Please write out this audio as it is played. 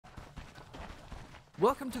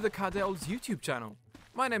Welcome to the Cardell's YouTube channel.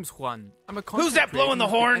 My name's Juan. I'm a content Who's that blowing the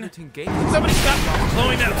creator horn? editing games. Somebody stop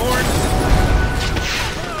blowing that horn!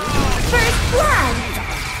 First blood!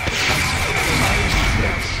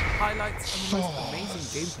 Highlights and the most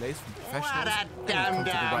amazing gameplays from professionals when you come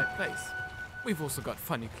to the right place. We've also got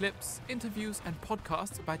funny clips, interviews and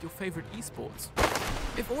podcasts about your favorite esports.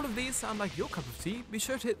 If all of these sound like your cup of tea, be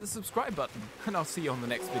sure to hit the subscribe button and I'll see you on the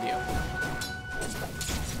next video.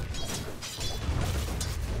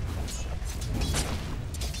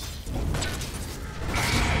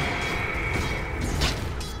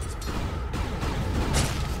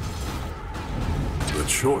 The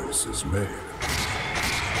choice is made.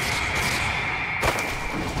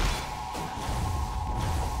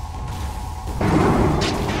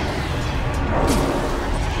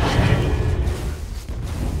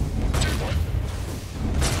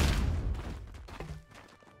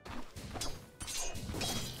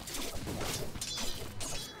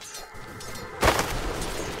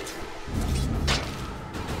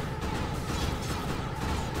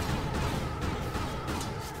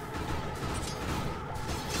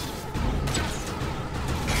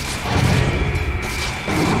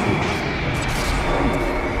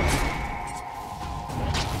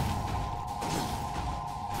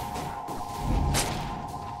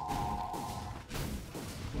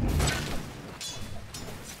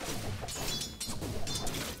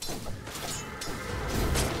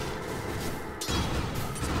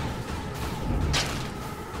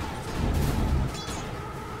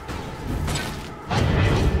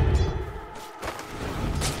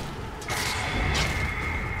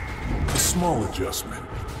 Small adjustment.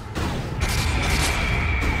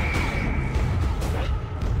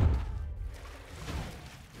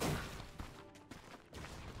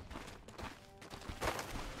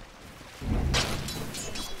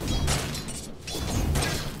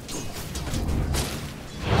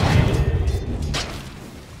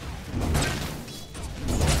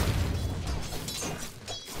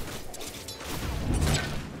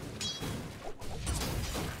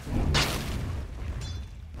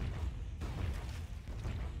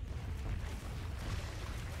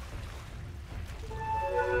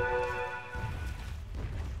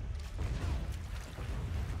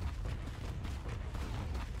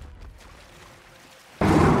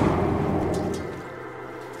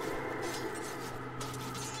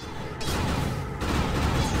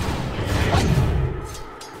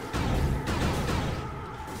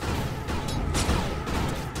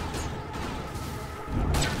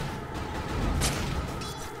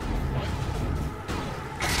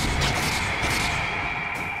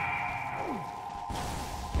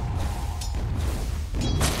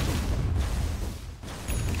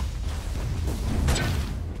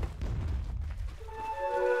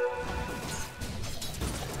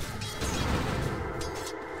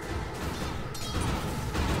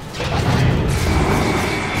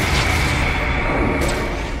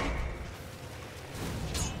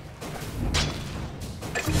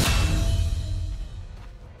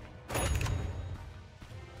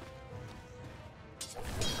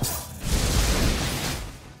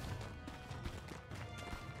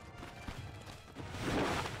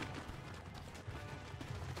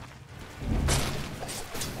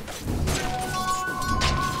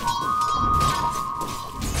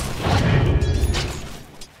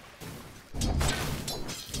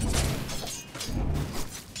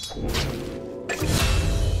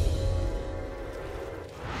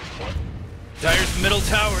 Dire's middle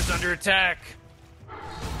tower's under attack.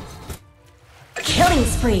 Killing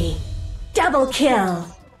spree! Double kill!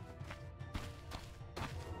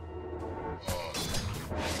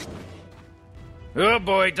 Oh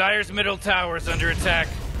boy, Dire's middle tower's under attack.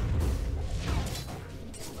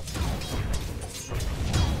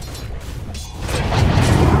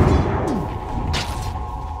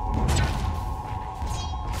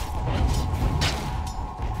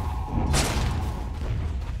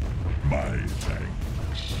 My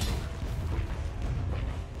thanks.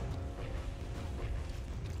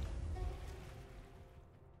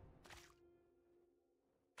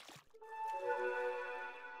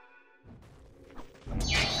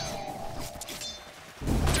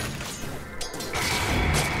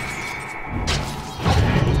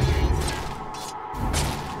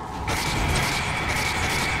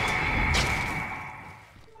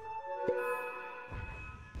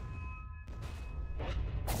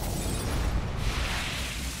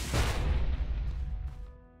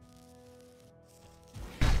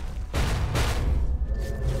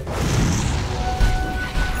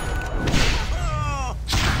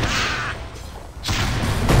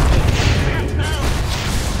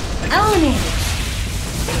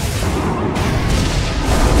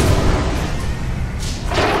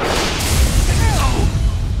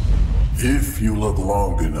 If you look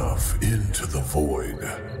long enough into the void,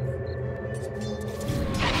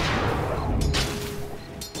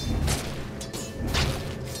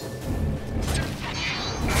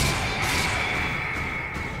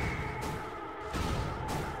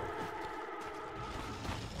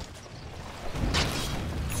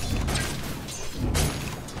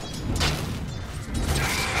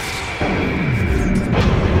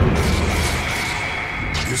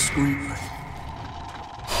 discreetly.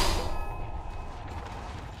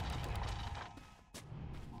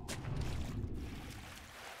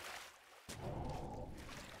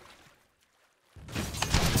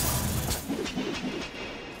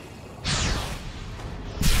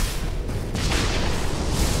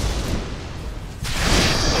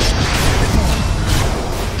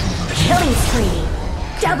 Killing spree.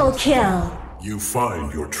 Double kill. You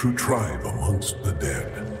find your true tribe amongst the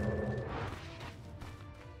dead.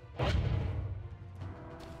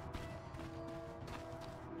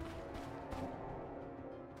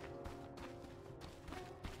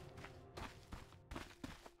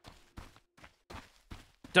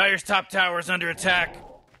 Dire's top tower is under attack.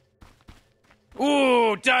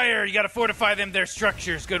 Ooh, Dire, you gotta fortify them, their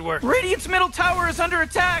structures. Good work. Radiant's middle tower is under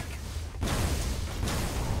attack!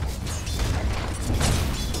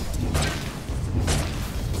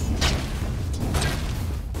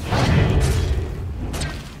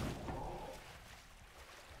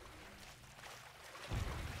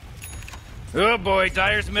 Oh boy,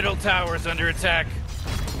 Dire's middle tower is under attack.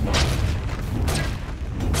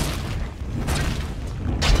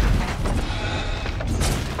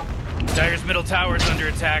 Dire's middle tower is under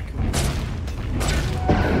attack.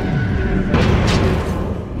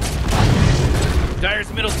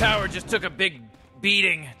 Dire's middle tower just took a big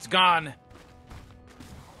beating. It's gone.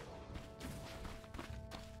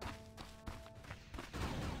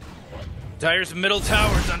 Dire's middle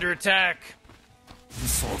tower is under attack.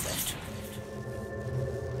 Solve it.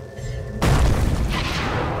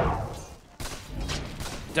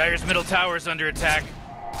 Dire's middle tower is under attack.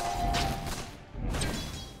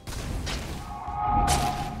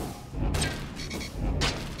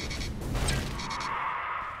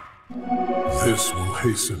 This will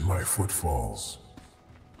hasten my footfalls.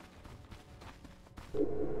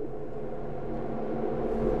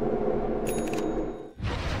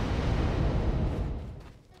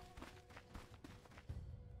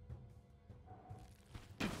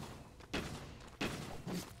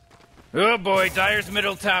 Oh boy, Dire's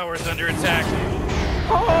middle tower is under attack.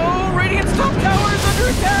 Oh, Radiant's top tower is under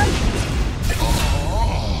attack!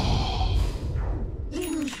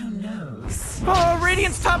 Oh,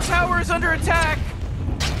 Radiant's top tower is under attack!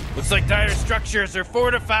 Looks like Dire's structures are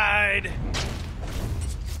fortified.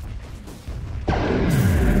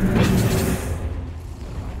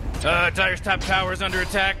 Dire's top tower is under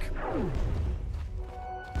attack.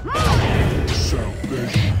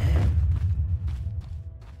 Salvation.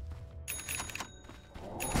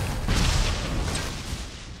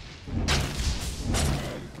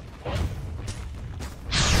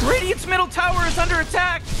 Radiant's middle tower is under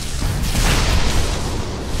attack!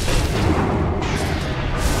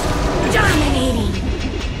 Dominating.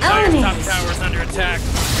 Dire's Own top it. tower is under attack.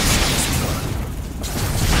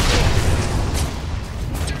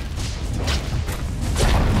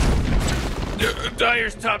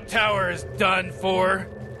 Dire's top tower is done for.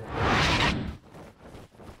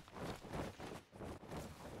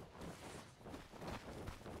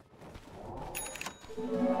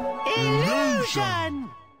 Illusion!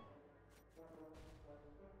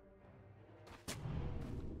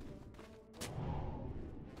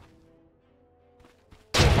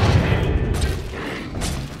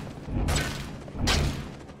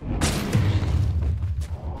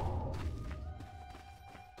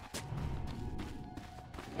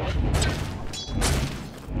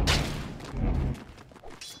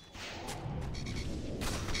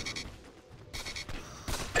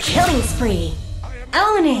 Killing spree.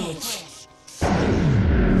 Ownage.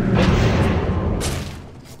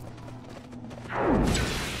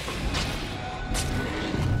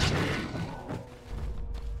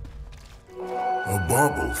 A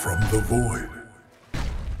bauble from the void.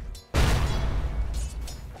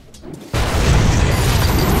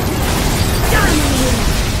 Dominating.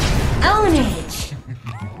 Ownage.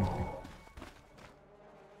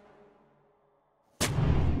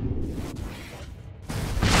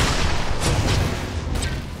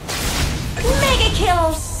 Mega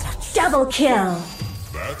kill. Double kill.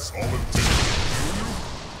 That's all it takes.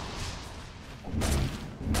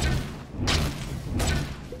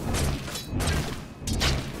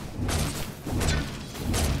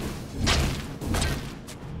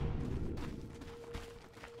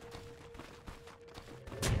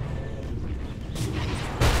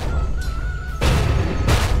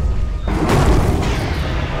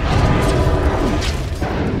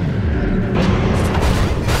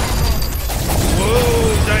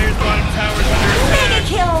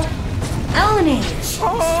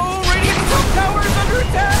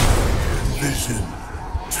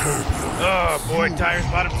 Dire's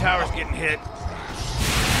bottom tower's getting hit.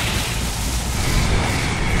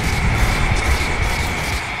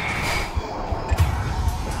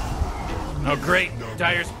 Oh great,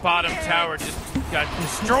 Dire's bottom tower just got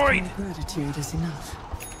destroyed. Gratitude is enough.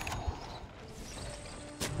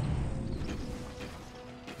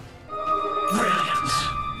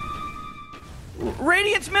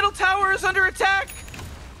 Radiant's middle tower is under attack!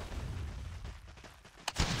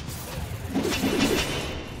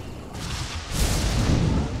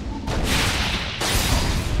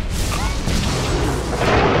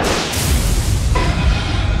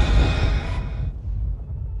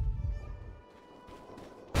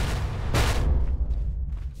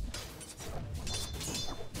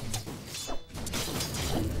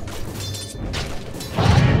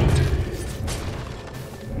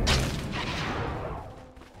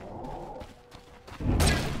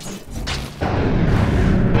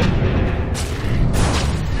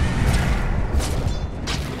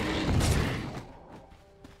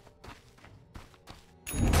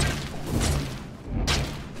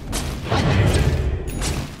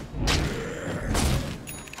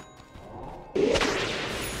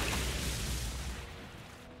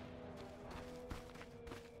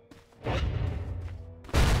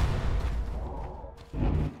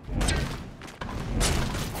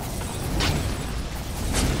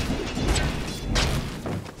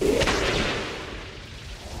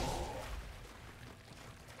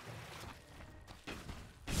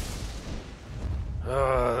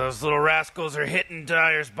 Those little rascals are hitting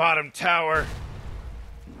Dire's bottom tower.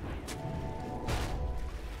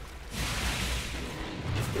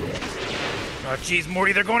 Oh jeez,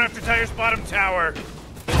 Morty, they're going after Dire's bottom tower.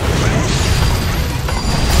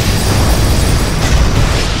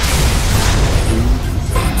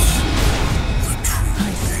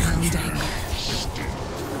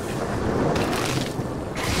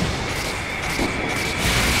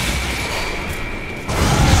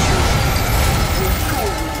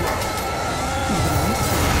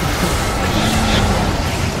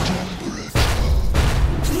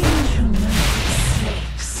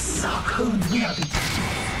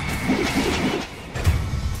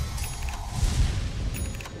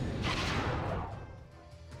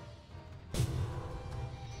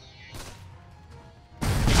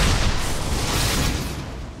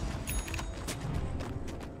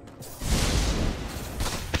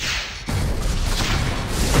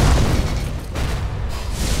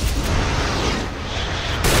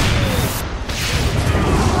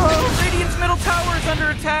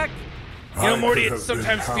 You know, Morty, it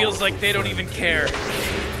sometimes feels like they don't even care.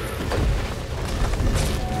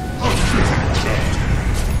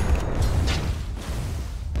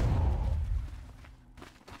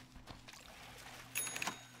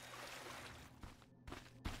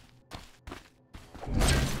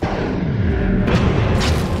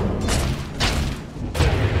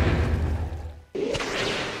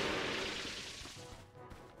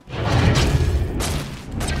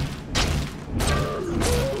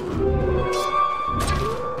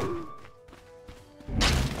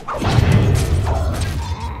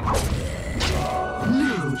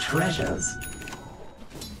 Treasures.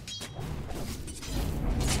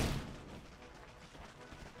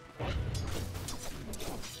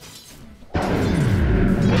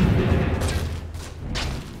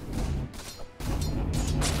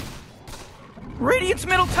 Radiant's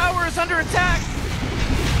middle tower is under attack!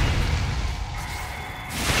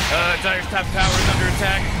 Dire's top tower is under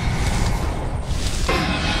attack.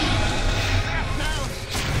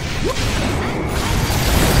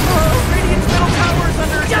 Radiant's middle tower is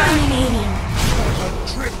under attack! Dominating!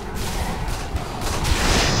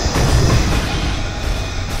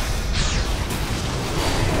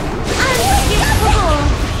 Unstoppable!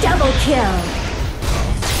 Double kill!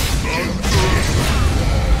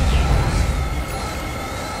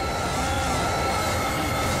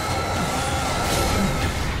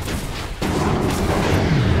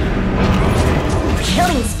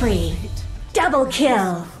 Killing spree! Double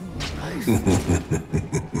kill!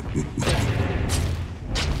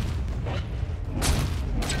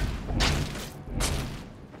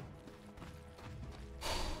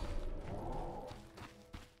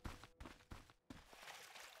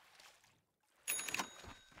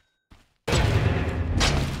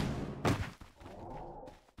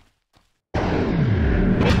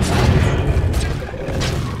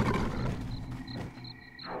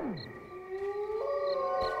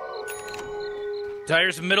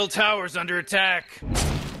 Dire's middle tower is under attack.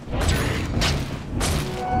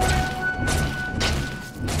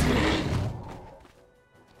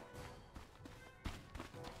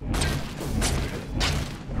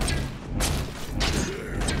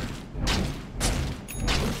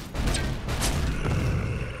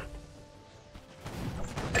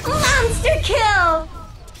 Monster kill!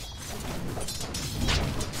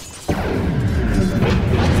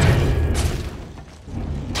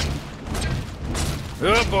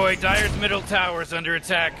 Oh boy, Dire's middle tower's under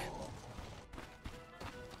attack.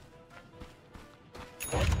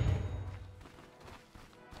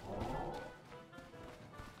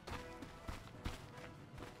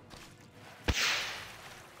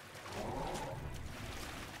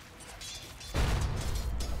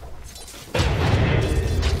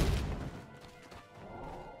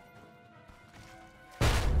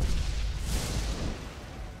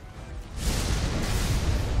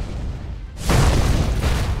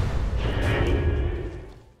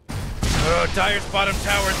 Dire's bottom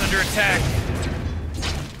tower is under attack.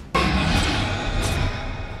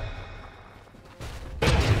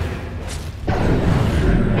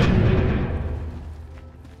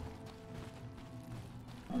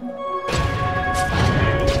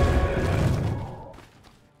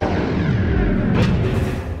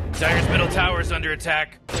 Dire's middle tower is under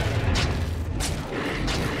attack.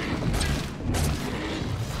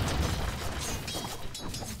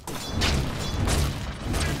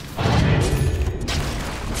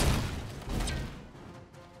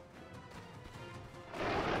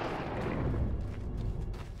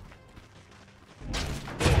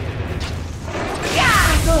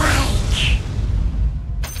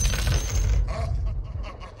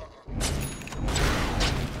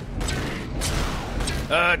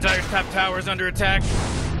 Dire's top tower is under attack.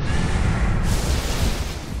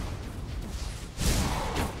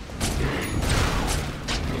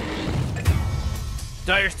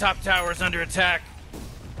 Dire's top tower is under attack.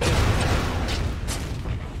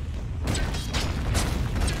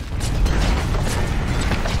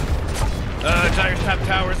 Dire's top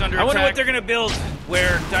tower is under attack. I wonder what they're gonna build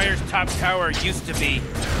where Dire's top tower used to be.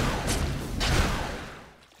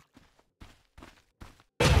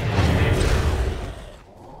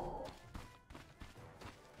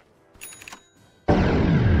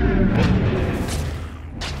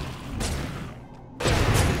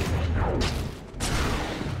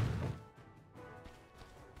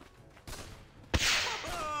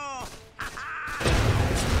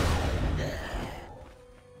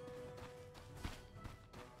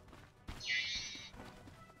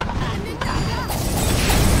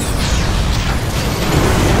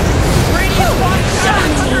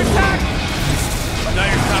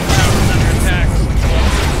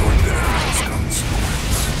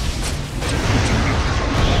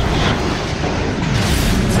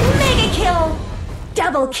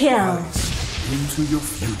 Double kill. Into your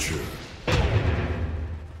future.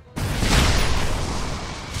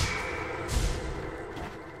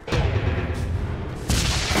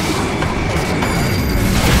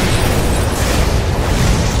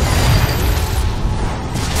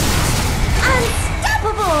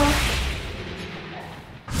 Unstoppable.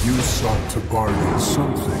 You sought to bargain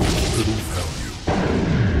something of little value.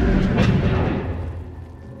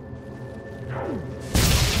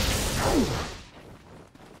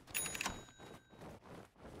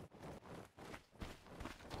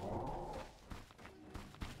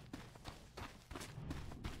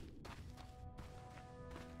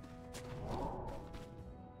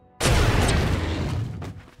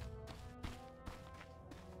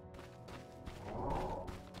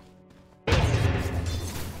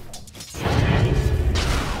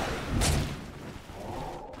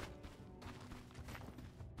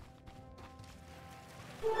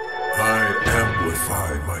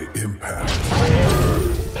 My impact.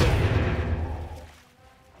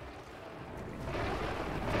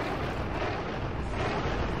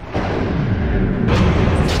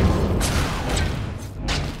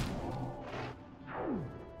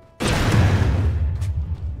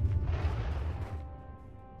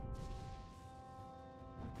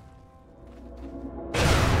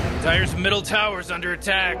 Dire's middle tower's under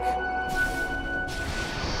attack.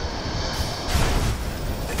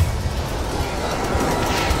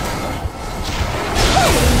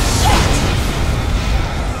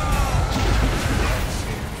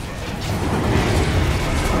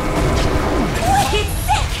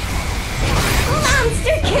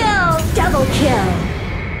 Double kill!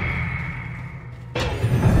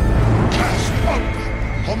 Last one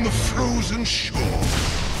on the frozen shore.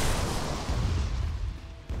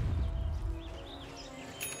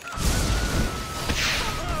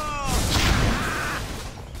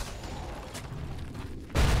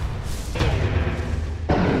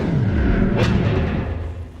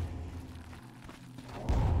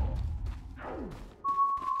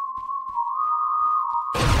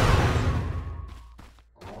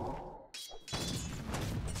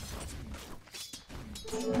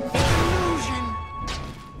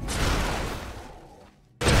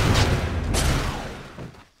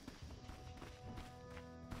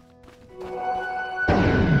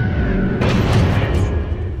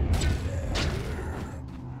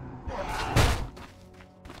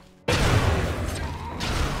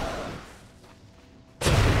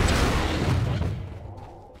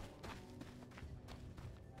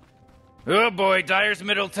 Oh boy, Dire's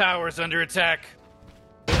middle tower is under attack.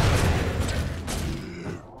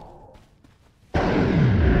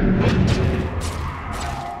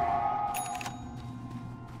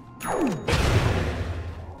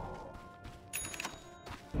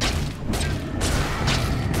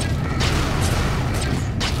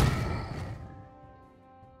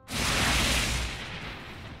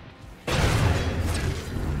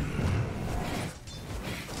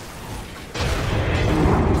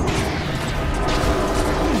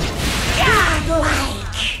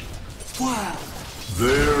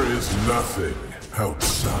 There is nothing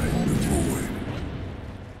outside the void.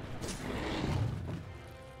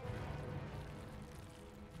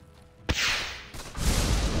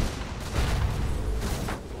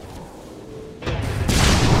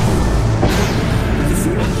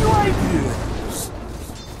 New ideas.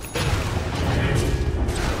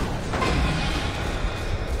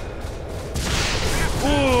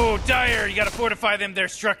 Ooh, Dire, you gotta fortify them, their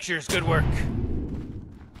structures. Good work.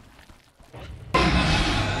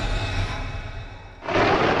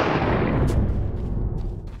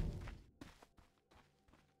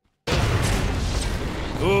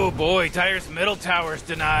 Oh boy, Dire's middle tower's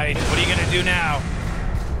denied. What are you gonna do now?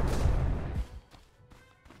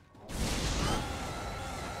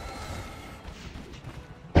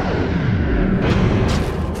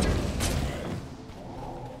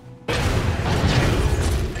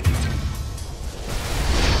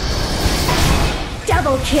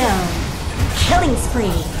 Double kill. Killing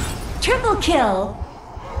spree. Triple kill.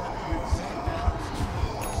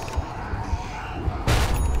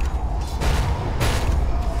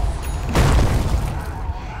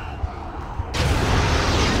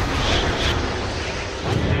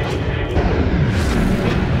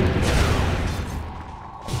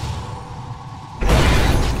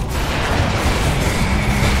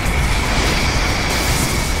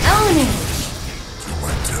 To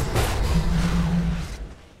my temple.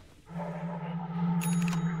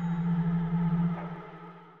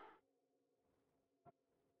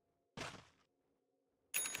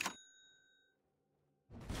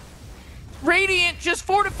 Radiant just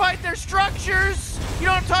fortified their structures! You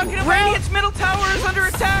know what I'm talking about? Radiant's middle tower is under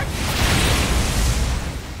attack!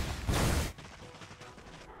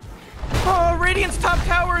 Oh, Radiant's top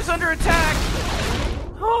tower is under attack!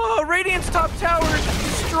 Oh, Radiant's top tower is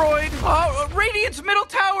destroyed! Oh, Radiant's middle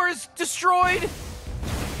tower is destroyed!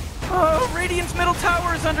 Oh, Radiant's middle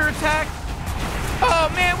tower is under attack!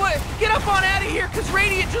 Oh man, what? Get up on out of here, because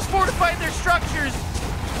Radiant just fortified their structures!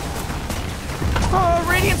 Oh,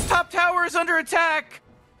 Radiant's top tower is under attack!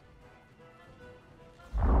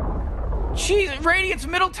 Jeez, Radiant's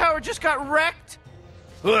middle tower just got wrecked!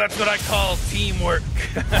 Oh, that's what I call teamwork.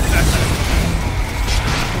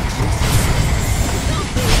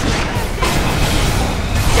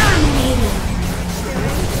 Dominating.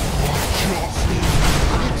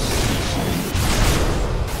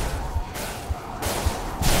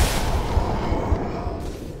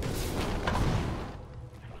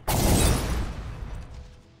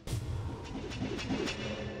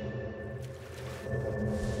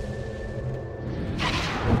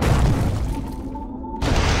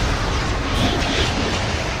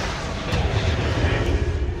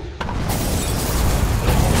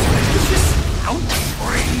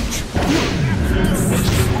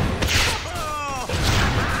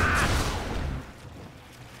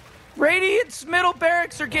 Radiant's middle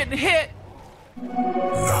barracks are getting hit!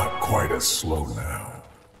 Not quite as slow now.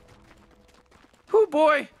 Oh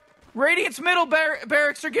boy! Radiant's middle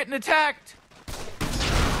barracks are getting attacked!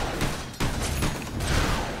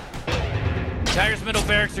 Dire's middle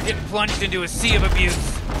barracks are getting plunged into a sea of abuse.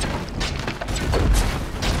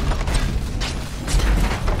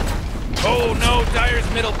 Oh no,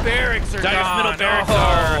 Dire's middle barracks are Dire's middle barracks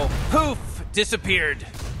are poof! Disappeared.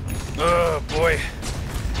 Oh boy.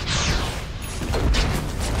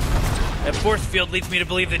 That force field leads me to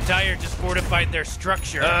believe that Dire just fortified their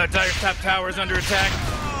structure. Dire's top tower is under attack.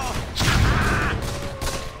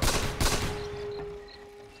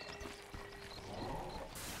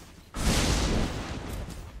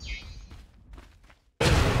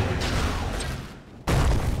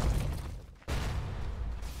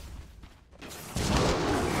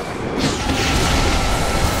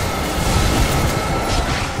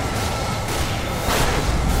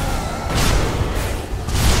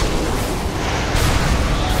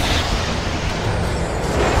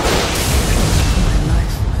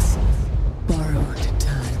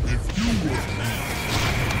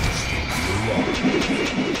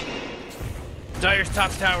 Dire's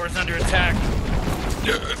top tower is under attack.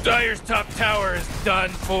 Dire's top tower is done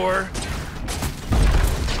for.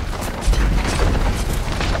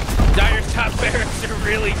 Dire's top barracks are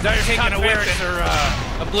really taken away.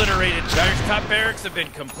 Are obliterated. Dire's top barracks have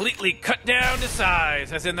been completely cut down to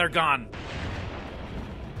size, as in they're gone.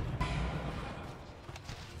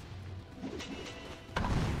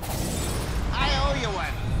 I owe you one.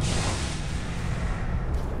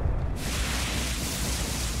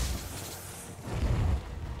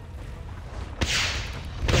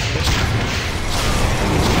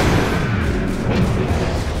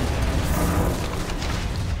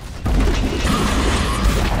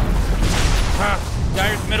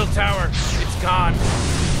 Dire's middle tower, it's gone.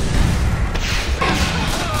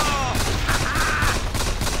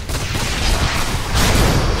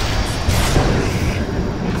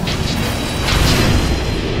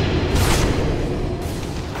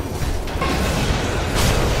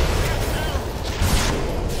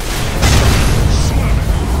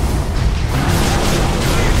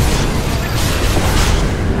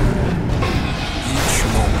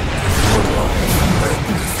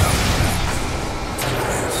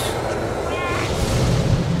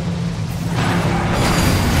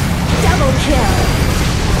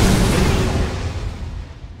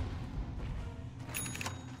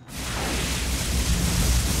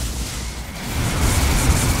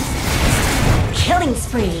 Killing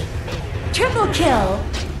spree. Triple kill.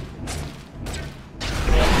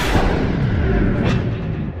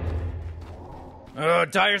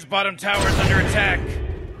 Dire's bottom tower is under attack.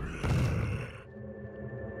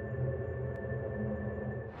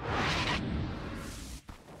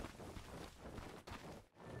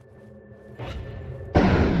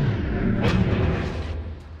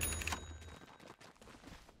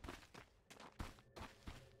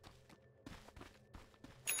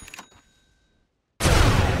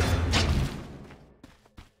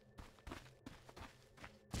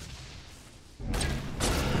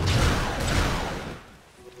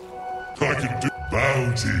 I can do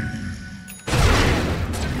bounty.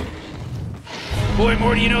 Boy,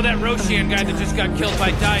 Morty, you know that Roshian guy that just got killed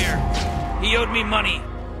by Dire? He owed me money.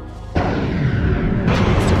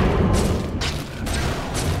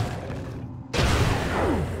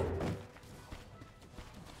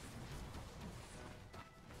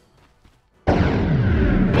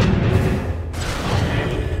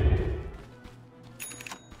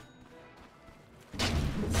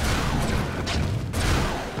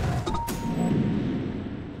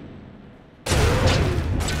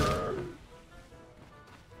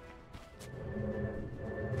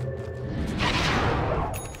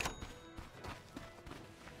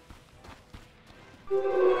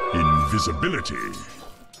 Invisibility.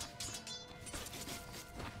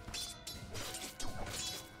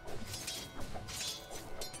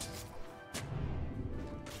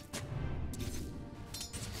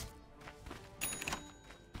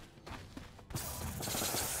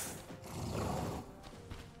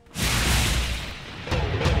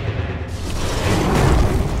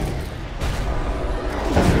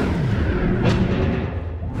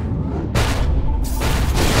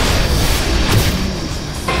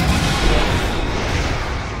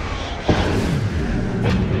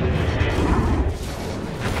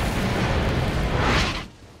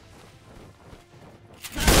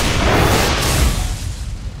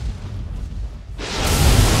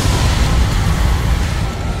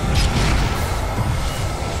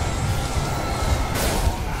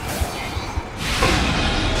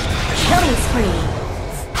 Killing spree.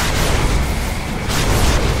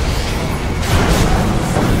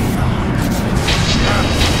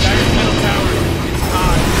 Dire's middle tower, it's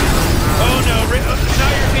gone. Oh no,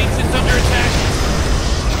 Dire's ancient's under attack.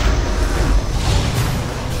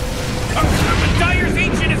 Dire's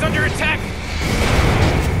ancient is under attack.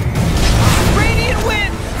 Radiant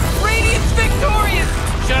wins! Radiant's victorious!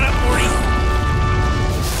 Shut up, Morty.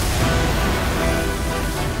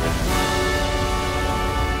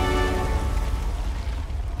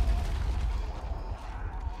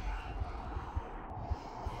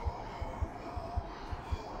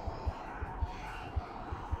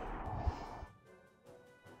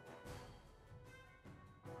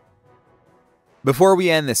 Before we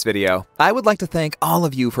end this video, I would like to thank all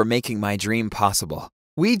of you for making my dream possible.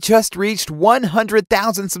 We just reached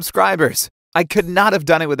 100,000 subscribers. I could not have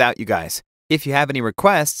done it without you guys. If you have any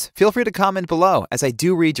requests, feel free to comment below, as I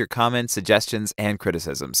do read your comments, suggestions, and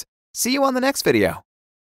criticisms. See you on the next video.